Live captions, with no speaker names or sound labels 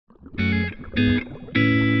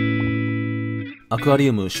アクアリ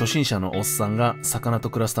ウム初心者のおっさんが魚と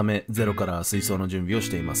暮らすためゼロから水槽の準備を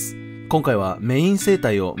しています。今回はメイン生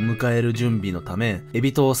態を迎える準備のため、エ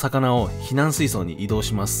ビと魚を避難水槽に移動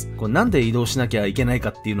します。これなんで移動しなきゃいけないか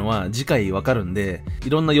っていうのは次回わかるんで、い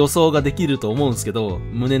ろんな予想ができると思うんですけど、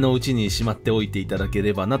胸の内にしまっておいていただけ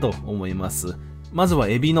ればなと思います。まずは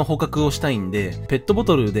エビの捕獲をしたいんで、ペットボ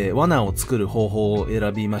トルで罠を作る方法を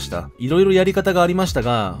選びました。いろいろやり方がありました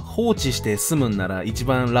が、放置して済むんなら一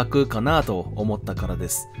番楽かなと思ったからで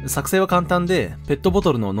す。作成は簡単で、ペットボ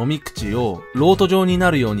トルの飲み口をロート状に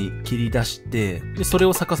なるように切り出して、それ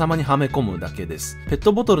を逆さまにはめ込むだけです。ペッ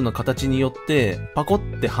トボトルの形によってパコっ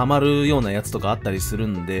てはまるようなやつとかあったりする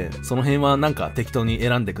んで、その辺はなんか適当に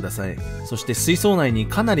選んでください。そして水槽内に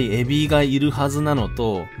かなりエビがいるはずなの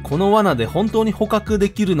と、この罠で本当に捕獲で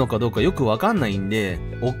きるのかどうかよくわかんないんで、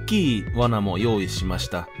大きい罠も用意しまし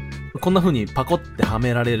た。こんな風にパコっては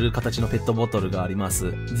められる形のペットボトルがありま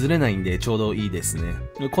す。ずれないんでちょうどいいですね。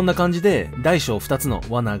こんな感じで大小2つの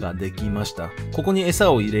罠ができました。ここに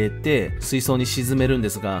餌を入れて水槽に沈めるんで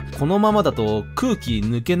すが、このままだと空気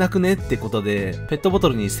抜けなくねってことで、ペットボト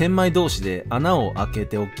ルに千枚同士で穴を開け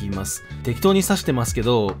ておきます。適当に刺してますけ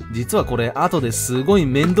ど、実はこれ後ですごい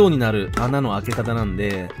面倒になる穴の開け方なん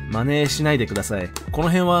で、真似しないでください。この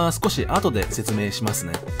辺は少し後で説明します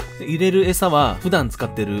ね。入れる餌は普段使っ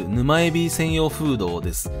てる沼エビ専用フード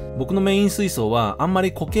です。僕のメイン水槽はあんま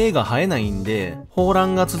り苔が生えないんで、抱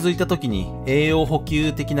卵が続いた時に栄養補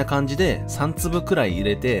給的な感じで3粒くらい入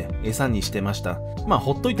れて餌にしてました。まあ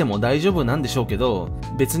ほっといても大丈夫なんでしょうけど、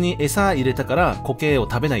別に餌入れたから苔を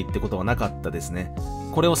食べないってことはなかったですね。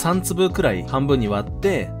これを3粒くらい半分に割っ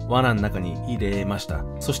て罠の中に入れました。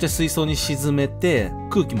そして水槽に沈めて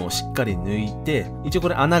空気もしっかり抜いて、一応こ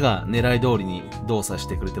れ穴が狙い通りに動作し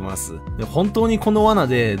てくれてます。で、本当にこの罠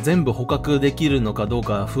で全部捕獲できるのかどう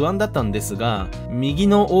か不安だったんですが、右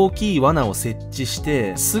の大きい罠を設置し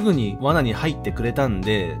てすぐに罠に入ってくれたん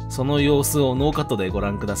で、その様子をノーカットでご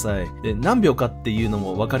覧ください。で、何秒かっていうの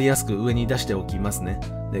もわかりやすく上に出しておきますね。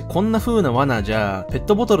で、こんな風な罠じゃ、ペッ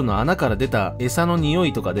トボトルの穴から出た餌の匂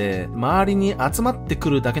いとかで、周りに集まってく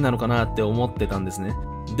るだけなのかなって思ってたんですね。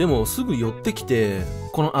でも、すぐ寄ってきて、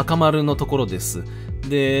この赤丸のところです。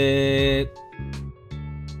で、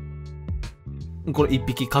これ1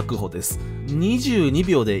匹確保です。22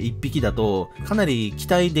秒で1匹だとかなり期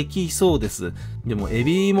待できそうです。でもエ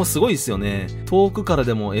ビもすごいですよね。遠くから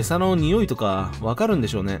でも餌の匂いとかわかるんで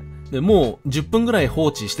しょうね。で、もう10分ぐらい放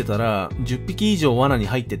置してたら10匹以上罠に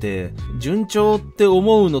入ってて、順調って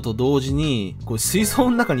思うのと同時に、これ水槽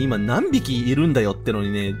の中に今何匹いるんだよっての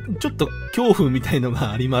にね、ちょっと恐怖みたいの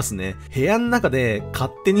がありますね。部屋の中で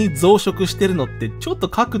勝手に増殖してるのってちょっと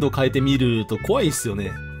角度変えてみると怖いっすよ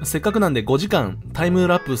ね。せっかくなんで5時間タイム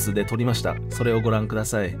ラプスで撮りました。それをご覧くだ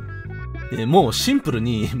さい。もうシンプル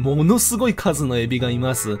にものすごい数のエビがい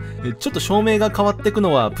ます。ちょっと照明が変わってく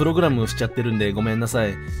のはプログラムしちゃってるんでごめんなさ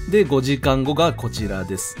い。で、5時間後がこちら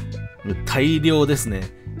です。大量ですね。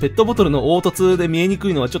ペットボトルの凹凸で見えにく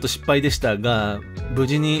いのはちょっと失敗でしたが、無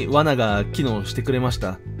事に罠が機能してくれまし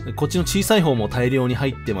た。こっちの小さい方も大量に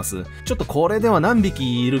入ってます。ちょっとこれでは何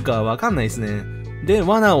匹いるかわかんないですね。で、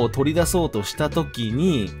罠を取り出そうとした時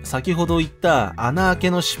に、先ほど言った穴開け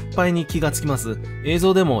の失敗に気がつきます。映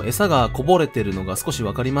像でも餌がこぼれてるのが少し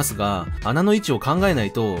わかりますが、穴の位置を考えな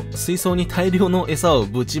いと、水槽に大量の餌を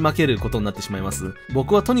ぶちまけることになってしまいます。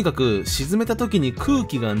僕はとにかく沈めた時に空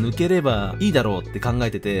気が抜ければいいだろうって考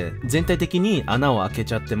えてて、全体的に穴を開け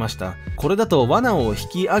ちゃってました。これだと罠を引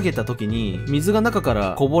き上げた時に、水が中か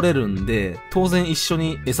らこぼれるんで、当然一緒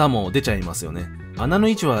に餌も出ちゃいますよね。穴の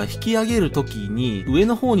位置は引き上げるときに上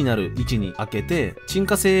の方になる位置に開けて、沈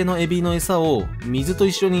下性のエビの餌を水と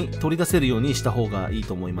一緒に取り出せるようにした方がいい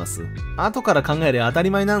と思います。後から考えれば当た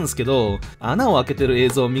り前なんですけど、穴を開けてる映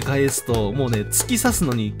像を見返すと、もうね、突き刺す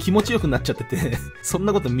のに気持ちよくなっちゃってて、そん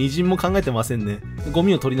なことみじんも考えてませんね。ゴ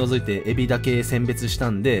ミを取り除いてエビだけ選別した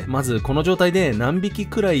んで、まずこの状態で何匹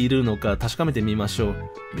くらいいるのか確かめてみましょう。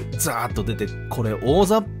ザーッと出て、これ大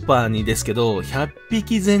雑把にですけど、100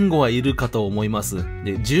匹前後はいるかと思います。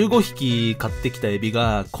で、15匹買ってきたエビ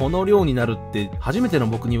がこの量になるって、初めての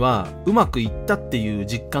僕にはうまくいったっていう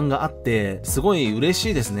実感があって、すごい嬉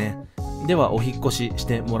しいですね。ではお引っ越しし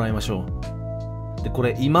てもらいましょう。で、こ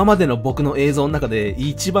れ今までの僕の映像の中で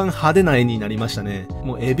一番派手な絵になりましたね。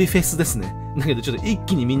もうエビフェスですね。だけどちょっと一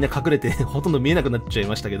気にみんな隠れてほとんど見えなくなっちゃい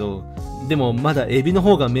ましたけど、でもまだエビの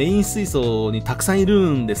方がメイン水槽にたくさんい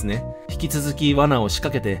るんですね。引き続き罠を仕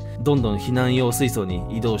掛けて、どんどん避難用水槽に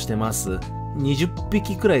移動してます。20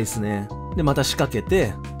匹くらいですね。で、また仕掛け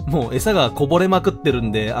て、もう餌がこぼれまくってる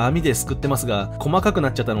んで網ですくってますが、細かくな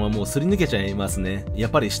っちゃったのはもうすり抜けちゃいますね。や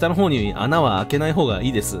っぱり下の方に穴は開けない方がい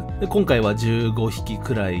いです。で、今回は15匹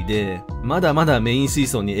くらいで、まだまだメイン水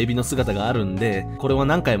槽にエビの姿があるんで、これは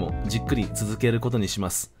何回もじっくり続けることにしま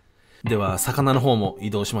す。では、魚の方も移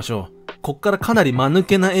動しましょう。こっからかなり間抜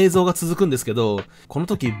けな映像が続くんですけど、この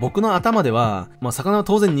時僕の頭では、魚は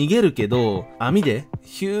当然逃げるけど、網で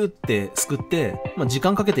ヒューってすくって、時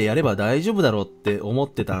間かけてやれば大丈夫だろうって思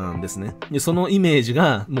ってたんですね。で、そのイメージ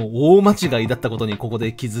がもう大間違いだったことにここ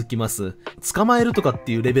で気づきます。捕まえるとかっ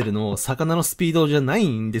ていうレベルの魚のスピードじゃない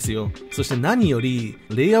んですよ。そして何より、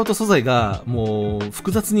レイアウト素材がもう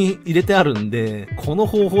複雑に入れてあるんで、この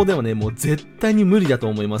方法ではね、もう絶対に無理だと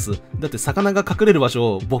思います。だって魚が隠れる場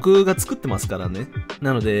所を僕が作ってますからね。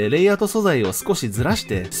なので、レイアウト素材を少しずらし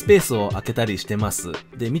てスペースを空けたりしてます。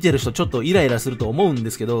で、見てる人ちょっとイライラすると思うんで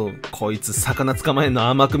すけど、こいつ魚捕まえんの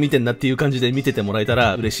甘く見てんなっていう感じで見ててもらえた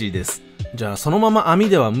ら嬉しいです。じゃあ、そのまま網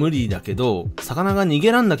では無理だけど、魚が逃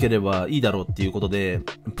げらんなければいいだろうっていうことで、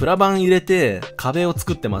プラ板入れて壁を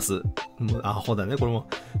作ってます。もうアホだね、これも。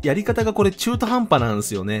やり方がこれ中途半端なんで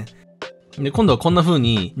すよね。で、今度はこんな風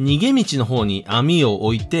に、逃げ道の方に網を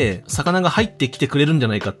置いて、魚が入ってきてくれるんじゃ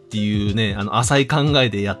ないかっていうね、浅い考え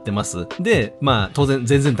でやってます。で、当然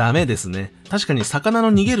全然ダメですね。確かに魚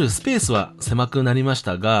の逃げるスペースは狭くなりまし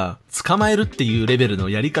たが、捕まえるっていうレベルの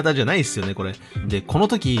やり方じゃないですよね、これ。で、この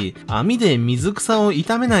時、網で水草を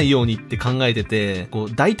傷めないようにって考えてて、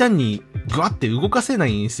大胆にグワって動かせな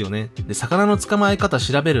いんですよね。で、魚の捕まえ方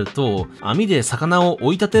調べると、網で魚を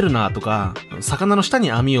追い立てるなとか、魚の下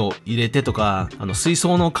に網を入れてとか、水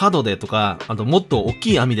槽の角でとか、あともっと大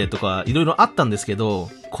きい網でとか、いろいろあったんですけど、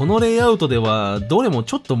このレイアウトではどれも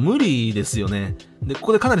ちょっと無理ですよね。で、こ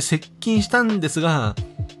こでかなり接近したんですが、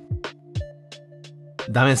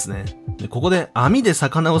ダメですね。で、ここで網で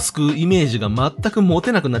魚をすくうイメージが全く持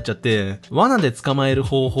てなくなっちゃって、罠で捕まえる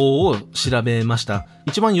方法を調べました。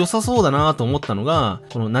一番良さそうだなと思ったのが、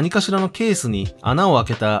この何かしらのケースに穴を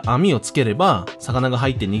開けた網をつければ、魚が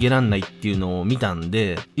入って逃げらんないっていうのを見たん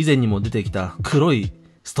で、以前にも出てきた黒い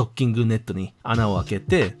ストッキングネットに穴を開け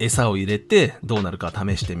て餌を入れてどうなるか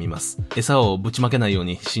試してみます。餌をぶちまけないよう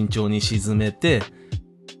に慎重に沈めて、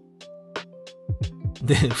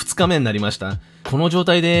で、2日目になりました。この状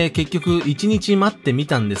態で結局1日待ってみ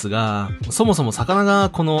たんですが、そもそも魚が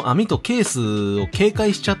この網とケースを警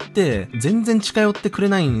戒しちゃって、全然近寄ってくれ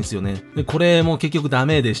ないんですよね。で、これも結局ダ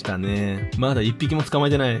メでしたね。まだ1匹も捕まえ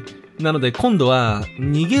てない。なので今度は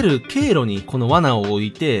逃げる経路にこの罠を置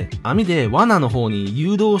いて網で罠の方に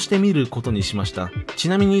誘導してみることにしました。ち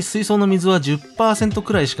なみに水槽の水は 10%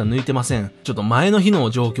 くらいしか抜いてません。ちょっと前の日の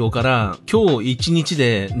状況から今日1日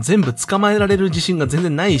で全部捕まえられる自信が全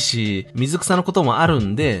然ないし、水草のこともある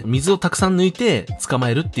んで水をたくさん抜いて捕ま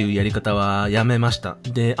えるっていうやり方はやめました。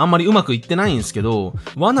で、あんまりうまくいってないんですけど、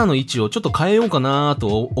罠の位置をちょっと変えようかな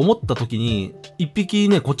と思った時に1匹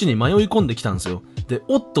ね、こっちに迷い込んできたんですよ。で、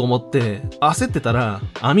おっと思って焦ってたら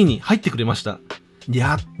網に入ってくれました。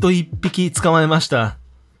やっと1匹捕まえました。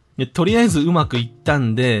で、とりあえずうまくいった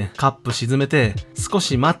んでカップ沈めて少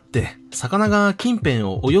し待って魚が近辺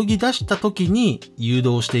を泳ぎ出した時に誘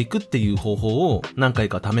導していくっていう方法を何回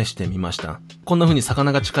か試してみました。こんな風に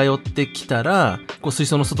魚が近寄ってきたら水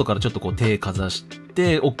槽の外からちょっと手かざし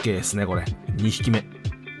て OK ですね。これ2匹目。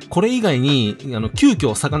これ以外に、急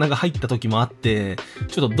遽魚が入った時もあって、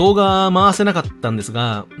ちょっと動画回せなかったんです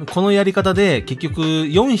が、このやり方で結局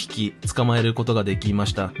4匹捕まえることができま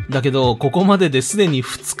した。だけど、ここまでですでに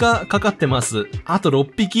2日かかってます。あと6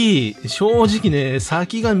匹、正直ね、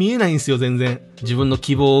先が見えないんですよ、全然。自分の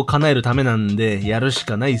希望を叶えるためなんで、やるし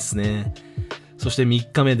かないですね。そして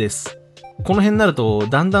3日目です。この辺になると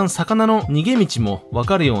だんだん魚の逃げ道もわ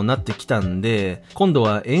かるようになってきたんで、今度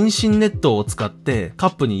は遠心ネットを使ってカ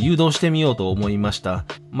ップに誘導してみようと思いました。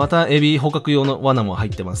またエビ捕獲用の罠も入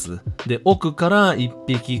ってます。で、奥から1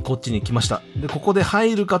匹こっちに来ました。で、ここで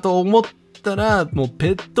入るかと思ったら、もう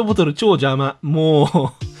ペットボトル超邪魔。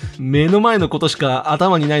もう目の前のことしか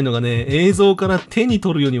頭にないのがね、映像から手に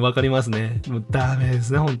取るようにわかりますね。もうダメで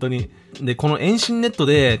すね、本当に。で、この遠心ネット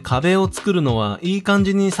で壁を作るのはいい感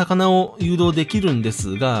じに魚を誘導できるんで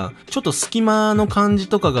すが、ちょっと隙間の感じ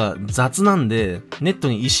とかが雑なんで、ネット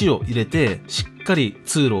に石を入れて、しっかり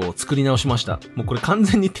通路を作り直しました。もうこれ完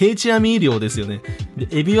全に定置網医療ですよね。で、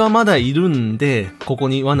エビはまだいるんで、ここ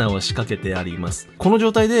に罠を仕掛けてあります。この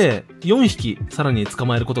状態で4匹さらに捕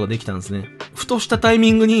まえることができたんですね。ふとしたタイ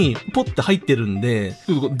ミングにポッて入ってるんで、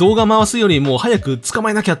動画回すよりも早く捕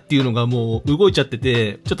まえなきゃっていうのがもう動いちゃって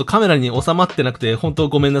て、ちょっとカメラに収まってなくて本当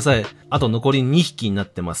ごめんなさい。あと残り2匹にな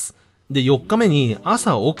ってます。で、4日目に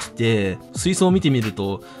朝起きて、水槽を見てみる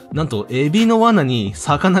と、なんとエビの罠に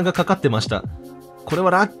魚がかかってました。これ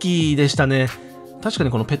はラッキーでしたね。確か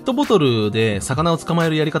にこのペットボトルで魚を捕まえ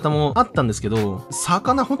るやり方もあったんですけど、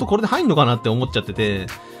魚ほんとこれで入んのかなって思っちゃってて、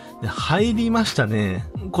で入りましたね。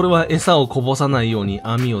これは餌をこぼさないように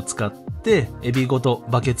網を使って、エビごと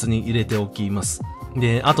バケツに入れておきます。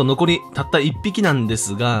で、あと残りたった1匹なんで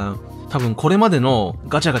すが、多分これまでの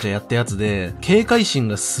ガチャガチャやったやつで、警戒心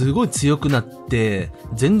がすごい強くなって、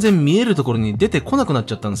全然見えるところに出てこなくなっ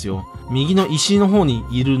ちゃったんですよ。右の石の方に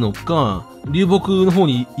いるのか、流木の方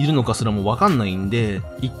にいるのかすらもわかんないんで、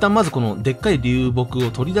一旦まずこのでっかい流木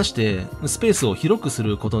を取り出して、スペースを広くす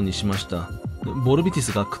ることにしました。ボルビティ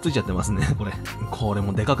スがくっついちゃってますね、これ。これ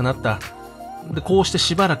もでかくなった。で、こうして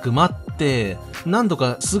しばらく待って、何度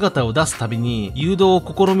か姿を出すたびに誘導を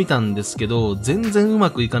試みたんですけど、全然う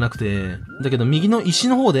まくいかなくて、だけど右の石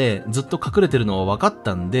の方でずっと隠れてるのは分かっ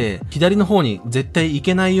たんで、左の方に絶対行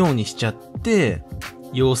けないようにしちゃって、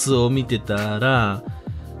様子を見てたら、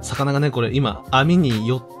魚がね、これ今網に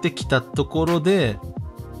寄ってきたところで、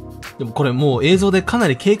でもこれもう映像でかな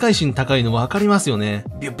り警戒心高いの分かりますよね。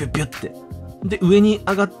ビュッビュッビュッって。で、上に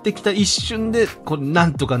上がってきた一瞬で、これな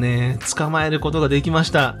んとかね、捕まえることができま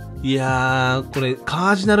した。いやー、これ、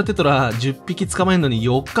カージナルテトラ10匹捕まえるのに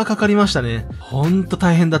4日かかりましたね。ほんと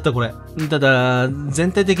大変だった、これ。ただ、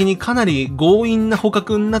全体的にかなり強引な捕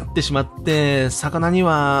獲になってしまって、魚に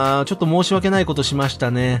はちょっと申し訳ないことしまし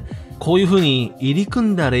たね。こういう風に入り組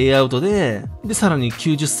んだレイアウトで、さらに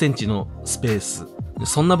90センチのスペース。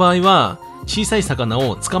そんな場合は、小さい魚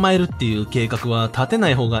を捕まえるっていう計画は立てな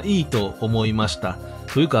い方がいいと思いました。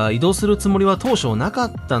というか、移動するつもりは当初なか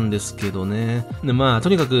ったんですけどね。で、まあ、と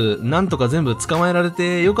にかく、なんとか全部捕まえられ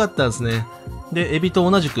てよかったですね。で、エビと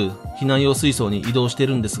同じく避難用水槽に移動して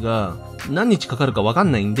るんですが、何日かかるかわか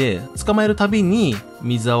んないんで、捕まえるたびに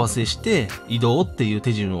水合わせして移動っていう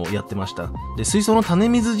手順をやってました。で、水槽の種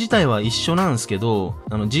水自体は一緒なんですけど、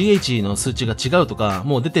GH の数値が違うとか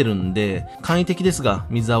もう出てるんで、簡易的ですが、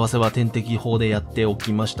水合わせは点滴法でやってお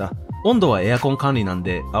きました。温度はエアコン管理なん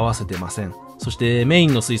で合わせてません。そしてメイ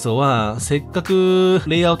ンの水槽はせっかく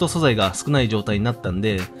レイアウト素材が少ない状態になったん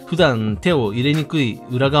で、普段手を入れにくい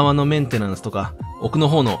裏側のメンテナンスとか奥の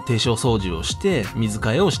方の低床掃除をして水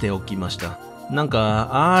替えをしておきました。なん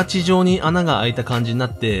かアーチ状に穴が開いた感じにな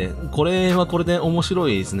って、これはこれで面白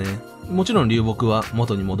いですね。もちろん流木は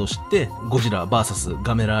元に戻してゴジラ VS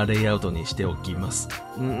ガメラレイアウトにしておきます。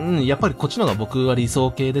やっぱりこっちのが僕は理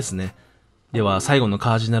想系ですね。では最後の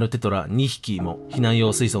カージナルテトラ2匹も避難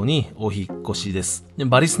用水槽にお引っ越しです。で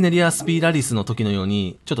バリスネリアスピーラリスの時のよう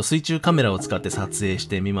にちょっと水中カメラを使って撮影し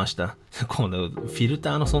てみました。このフィル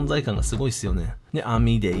ターの存在感がすごいっすよね。で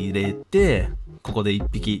網で入れて、ここで1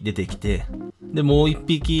匹出てきて、でもう1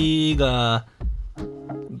匹が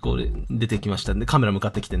これ出てきましたんで、カメラ向か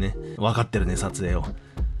ってきてね、分かってるね撮影を。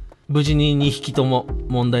無事に2匹とも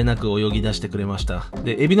問題なく泳ぎ出してくれました。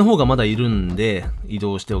で、エビの方がまだいるんで移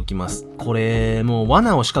動しておきます。これ、もう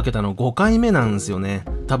罠を仕掛けたの5回目なんですよね。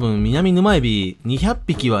多分南沼エビ200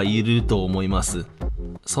匹はいると思います。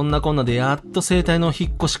そんなこんなでやっと生体の引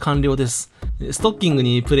っ越し完了です。ストッキング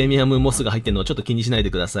にプレミアムモスが入ってるのはちょっと気にしないで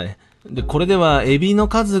ください。で、これではエビの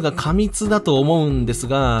数が過密だと思うんです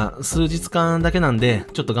が、数日間だけなんで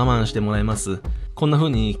ちょっと我慢してもらいます。こんな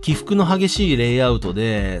風に起伏の激しいレイアウト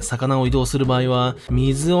で魚を移動する場合は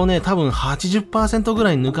水をね、多分 80% ぐ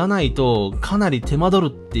らい抜かないとかなり手間取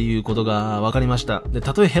るっていうことが分かりました。で、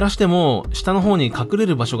たとえ減らしても下の方に隠れ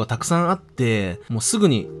る場所がたくさんあって、もうすぐ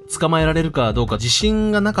に捕まえられるかどうか自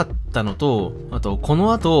信がなかったのと、あとこ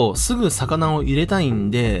の後すぐ魚を入れたい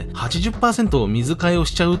んで 80% 水替えを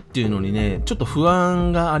しちゃうっていうのにね、ちょっと不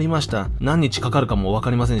安がありました。何日かかるかも分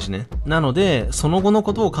かりませんしね。なのでその後の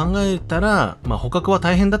ことを考えたら、捕獲は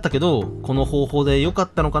大変だったけど、この方法で良かっ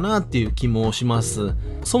たのかなっていう気もします。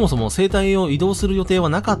そもそも生態を移動する予定は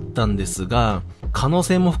なかったんですが、可能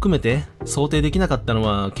性も含めて想定できなかったの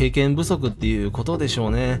は経験不足っていうことでしょ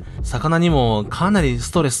うね。魚にもかなりス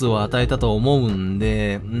トレスを与えたと思うん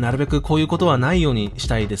で、なるべくこういうことはないようにし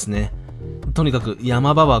たいですね。とにかく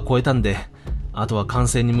山場は越えたんで、あとは完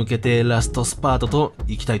成に向けてラストスパートと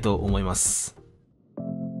いきたいと思います。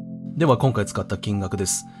では今回使った金額で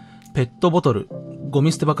す。ペットボトル、ゴ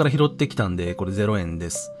ミ捨て場から拾ってきたんでこれ0円で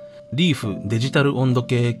す。リーフデジタル温度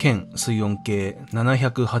計兼水温計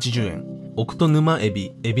780円。オクトヌマエ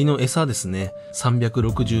ビ、エビの餌ですね。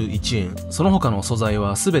361円。その他の素材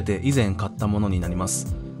はすべて以前買ったものになりま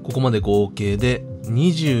す。ここまで合計で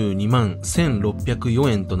22万1604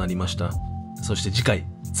円となりました。そして次回、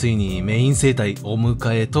ついにメイン生態お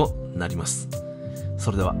迎えとなります。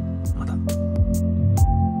それでは、また。